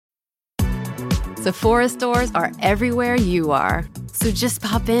Sephora stores are everywhere you are. So just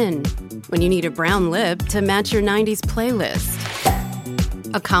pop in. When you need a brown lip to match your 90s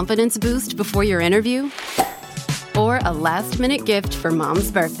playlist. A confidence boost before your interview? Or a last-minute gift for mom's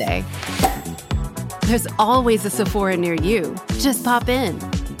birthday. There's always a Sephora near you. Just pop in.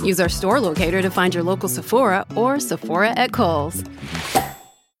 Use our store locator to find your local Sephora or Sephora at Kohl's.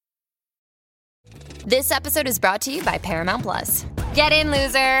 This episode is brought to you by Paramount Plus. Get in,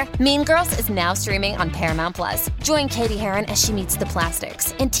 loser! Mean Girls is now streaming on Paramount Plus. Join Katie Heron as she meets the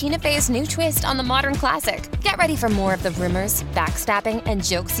plastics in Tina Fey's new twist on the modern classic. Get ready for more of the rumors, backstabbing, and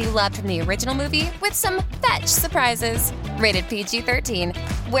jokes you loved from the original movie with some fetch surprises. Rated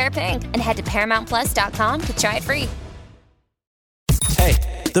PG-13. Wear pink and head to ParamountPlus.com to try it free. Hey,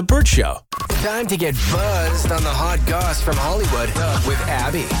 The Burt Show. Time to get buzzed on the hot goss from Hollywood with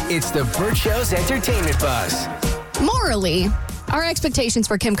Abby. It's The Burt Show's Entertainment Buzz. Morally, our expectations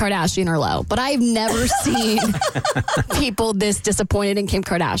for Kim Kardashian are low, but I've never seen people this disappointed in Kim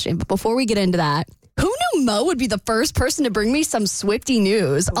Kardashian. But before we get into that, who knew Mo would be the first person to bring me some Swiftie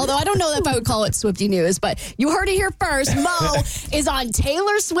news? Although I don't know if I would call it Swiftie news, but you heard it here first. Mo is on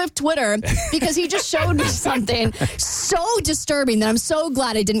Taylor Swift Twitter because he just showed me something so disturbing that I'm so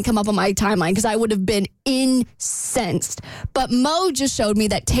glad it didn't come up on my timeline because I would have been incensed. But Mo just showed me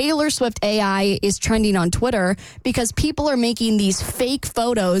that Taylor Swift AI is trending on Twitter because people are making these fake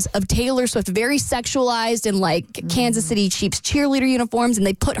photos of Taylor Swift, very sexualized in like Kansas City Chiefs cheerleader uniforms, and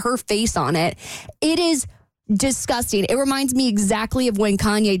they put her face on it. It is disgusting. It reminds me exactly of when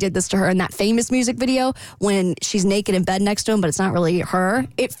Kanye did this to her in that famous music video when she's naked in bed next to him, but it's not really her.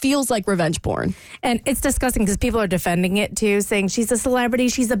 It feels like revenge porn. And it's disgusting because people are defending it too, saying she's a celebrity,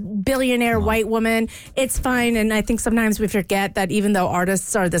 she's a billionaire white woman. It's fine. And I think sometimes we forget that even though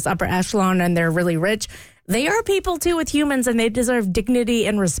artists are this upper echelon and they're really rich, they are people too with humans and they deserve dignity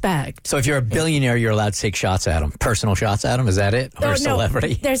and respect. So if you're a billionaire, you're allowed to take shots at them. Personal shots at them, is that it? Or a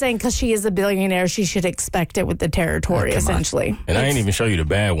celebrity? They're saying because she is a billionaire, she should expect it with the territory, essentially. And I ain't even show you the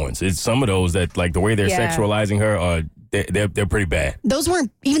bad ones. It's some of those that, like, the way they're sexualizing her are... They're pretty bad. Those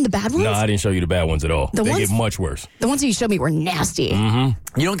weren't even the bad ones? No, I didn't show you the bad ones at all. They get much worse. The ones that you showed me were nasty.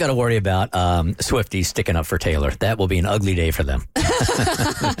 Mm-hmm. You don't got to worry about Swifties sticking up for Taylor. That will be an ugly day for them.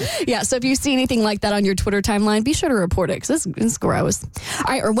 Yeah, so if you see anything like that on your Twitter timeline, be sure to report it because it's gross. All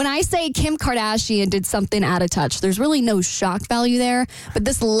right, or when I say Kim Kardashian did something out of touch, there's really no shock value there, but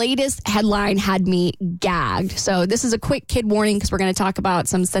this latest headline had me gagged. So this is a quick kid warning because we're going to talk about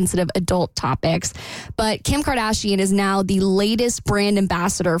some sensitive adult topics. But Kim Kardashian is now the latest brand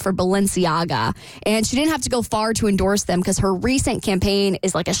ambassador for Balenciaga. And she didn't have to go far to endorse them because her recent campaign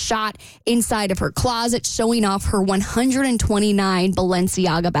is like a shot inside of her closet showing off her 129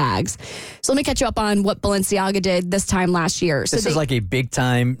 Balenciaga bags. So let me catch you up on what Balenciaga did this time last year. So this is like a big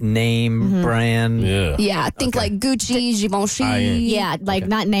time name brand. Yeah, think like Gucci, Givenchy. Yeah, like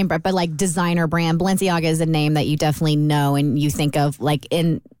not name brand, but like designer brand. Balenciaga is a name that you definitely know and you think of like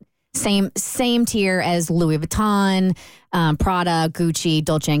in same tier as Louis Vuitton, Prada, Gucci,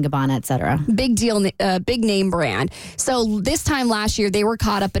 Dolce & Gabbana, etc. Big deal, big name brand. So this time last year, they were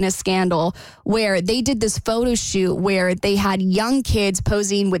caught up in a scandal where they did this photo shoot where they had young kids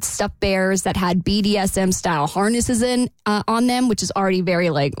posing with stuffed bears that had BDSM style harnesses on them, which is already very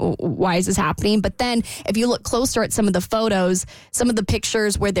like, why is this happening? But then if you look closer at some of the photos, some of the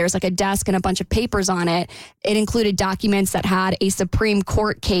pictures where there's like a desk and a bunch of papers on it, it included documents that had a Supreme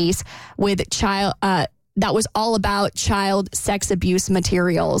Court case with child that was all about child sex abuse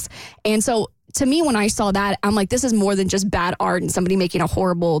materials. And so to me, when I saw that, I'm like, this is more than just bad art and somebody making a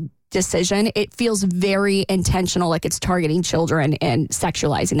horrible decision. It feels very intentional, like it's targeting children and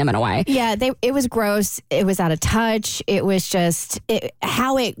sexualizing them in a way. Yeah, it was gross. It was out of touch. It was just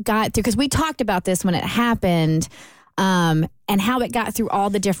how it got through, because we talked about this when it happened, and how it got through all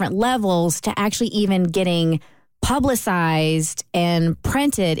the different levels to actually even getting publicized and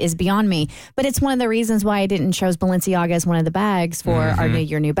printed is beyond me. But it's one of the reasons why I didn't choose Balenciaga as one of the bags for our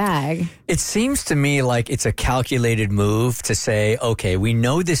Your New Bag. It seems to me like it's a calculated move to say, okay, we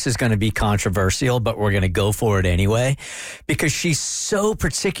know this is going to be controversial, but we're going to go for it anyway, because she's so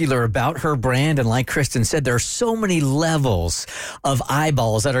particular about her brand. And like Kristen said, there are so many levels of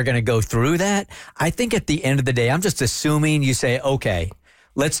eyeballs that are going to go through that. I think at the end of the day, I'm just assuming you say, okay,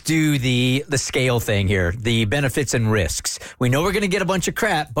 let's do the scale thing here, the benefits and risks. We know we're going to get a bunch of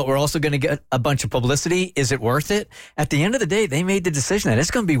crap, but we're also going to get a bunch of publicity. Is it worth it? At the end of the day, they made the decision that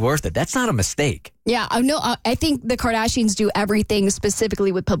it's going to be worth it. That's not a mistake. Yeah, I think the Kardashians do everything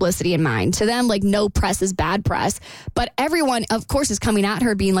specifically with publicity in mind. To them, like, no press is bad press. But everyone, of course, is coming at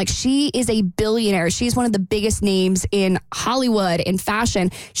her being like, she is a billionaire. She's one of the biggest names in Hollywood, in fashion.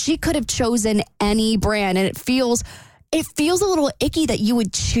 She could have chosen any brand, and it feels a little icky that you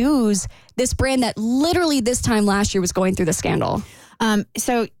would choose this brand that literally this time last year was going through the scandal.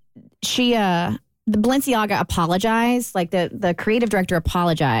 So she, the Balenciaga apologized, like the creative director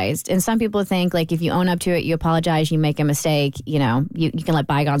apologized. And some people think, like, if you own up to it, you apologize, you make a mistake, you know, you can let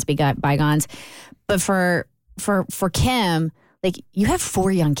bygones be bygones. But for Kim, like, you have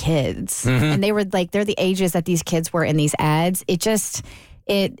 4 young kids, and they were like, they're the ages that these kids were in these ads. It just...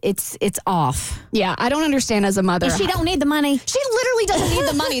 It's off. Yeah, I don't understand as a mother. And she don't need the money. She literally doesn't need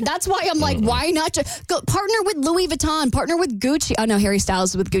the money. That's why I'm like, why not just go partner with Louis Vuitton, partner with Gucci. Oh no, Harry Styles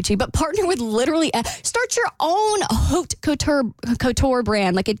is with Gucci, but partner with literally start your own haute couture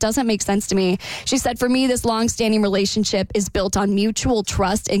brand. Like, it doesn't make sense to me. She said, for me, this long-standing relationship is built on mutual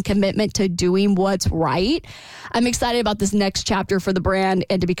trust and commitment to doing what's right. I'm excited about this next chapter for the brand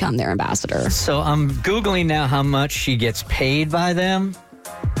and to become their ambassador. So I'm Googling now how much she gets paid by them.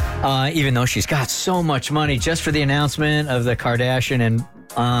 Even though she's got so much money, just for the announcement of the Kardashian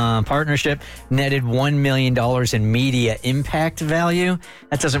and partnership, netted $1 million in media impact value.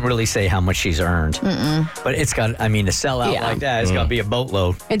 That doesn't really say how much she's earned. But it's got, I mean, to sell out like that, it's got to be a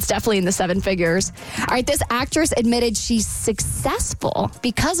boatload. It's definitely in the 7 figures. All right, this actress admitted she's successful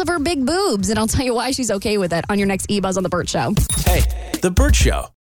because of her big boobs, and I'll tell you why she's okay with it on your next eBuzz on The Burt Show. Hey, The Burt Show.